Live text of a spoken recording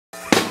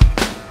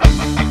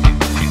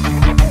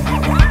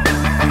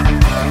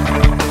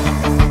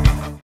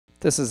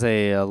This is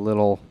a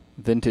little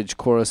vintage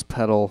chorus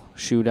pedal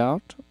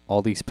shootout.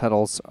 All these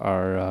pedals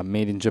are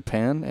made in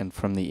Japan and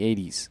from the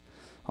 80s.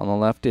 On the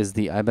left is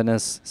the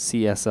Ibanez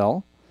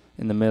CSL.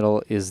 In the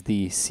middle is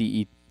the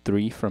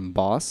CE3 from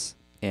Boss.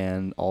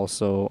 And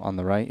also on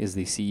the right is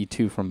the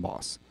CE2 from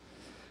Boss.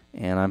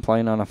 And I'm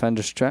playing on a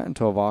Fender Strat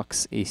into a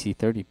Vox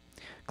AC30.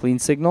 Clean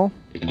signal.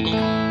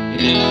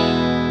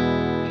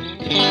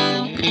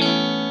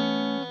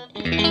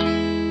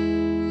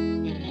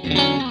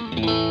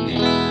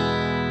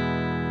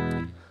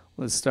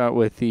 Let's start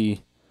with the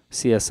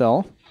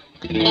CSL.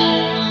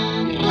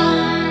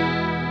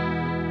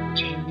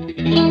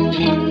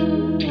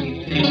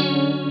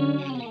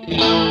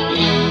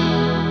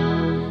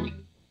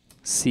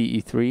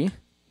 CE3.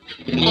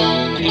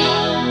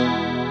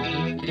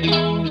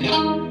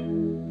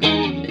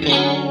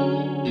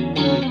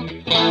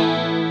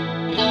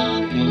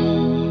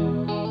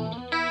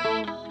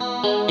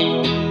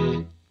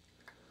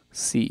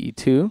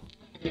 CE2.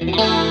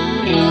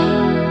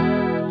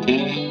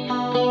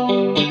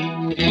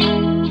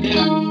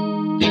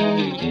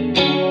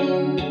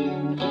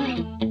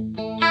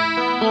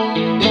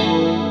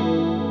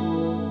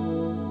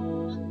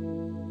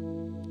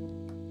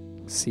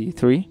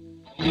 C3.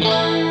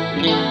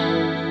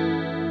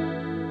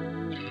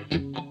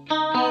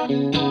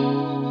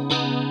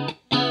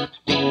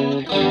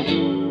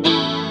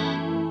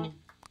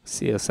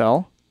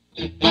 CSL.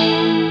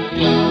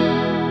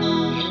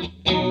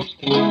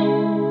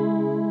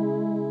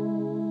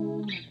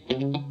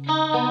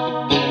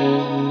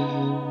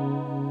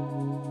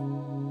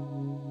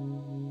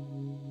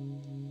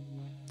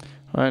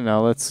 Alright,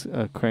 now let's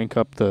crank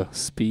up the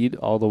speed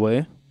all the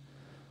way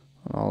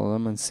on all of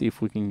them and see if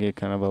we can get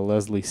kind of a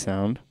Leslie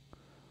sound.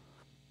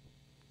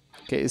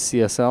 Okay,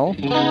 CSL.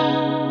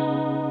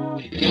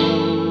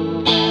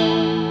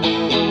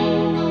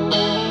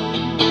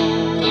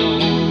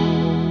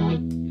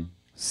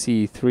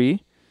 C3.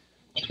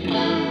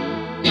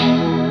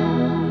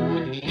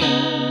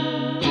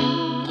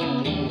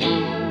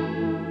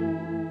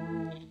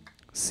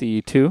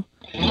 C2.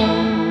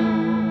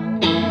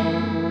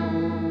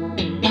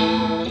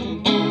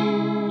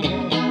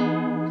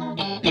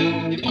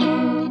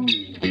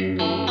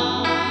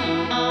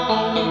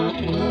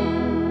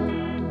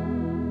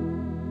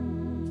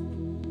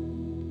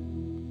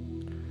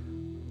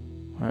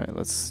 Alright,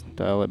 let's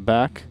dial it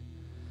back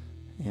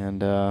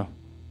and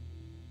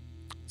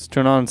let's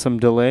turn on some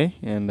delay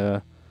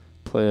and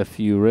play a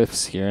few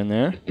riffs here and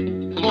there.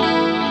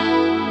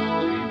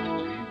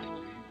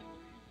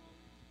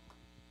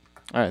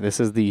 Alright, this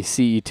is the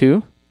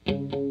CE2.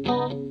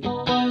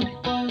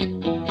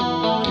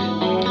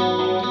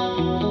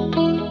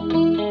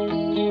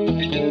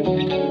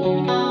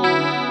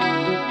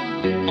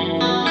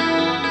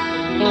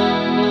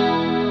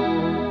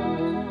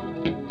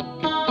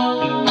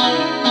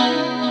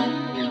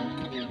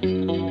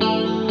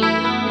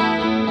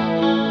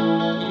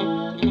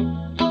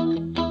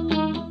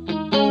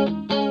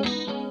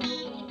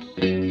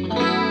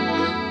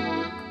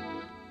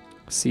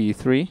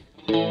 C3.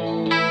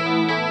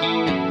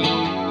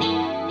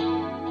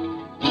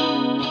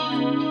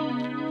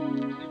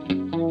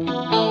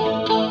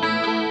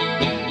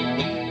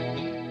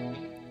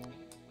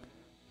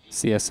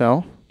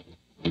 CSL.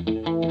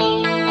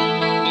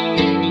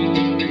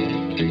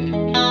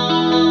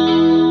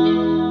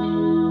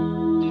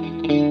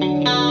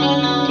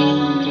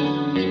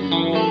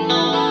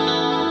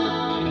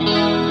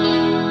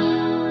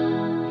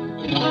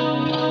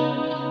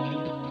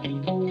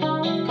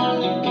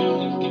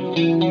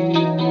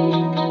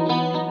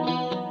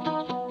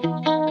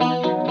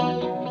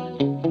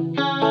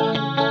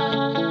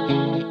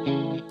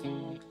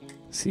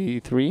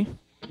 C3.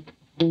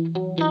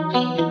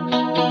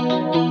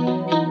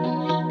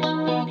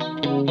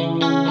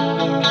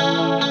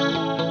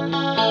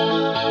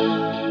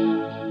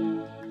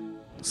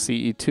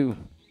 CE2.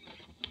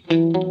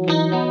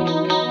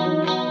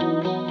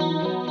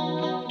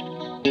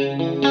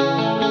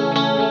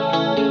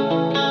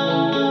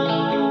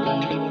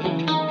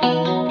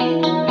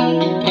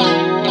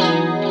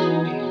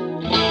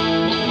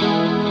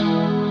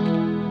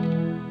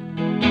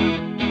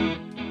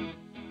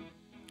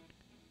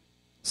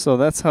 So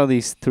that's how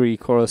these three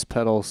chorus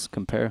pedals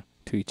compare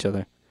to each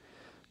other.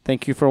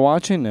 Thank you for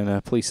watching,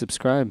 and please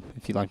subscribe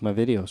if you like my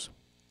videos.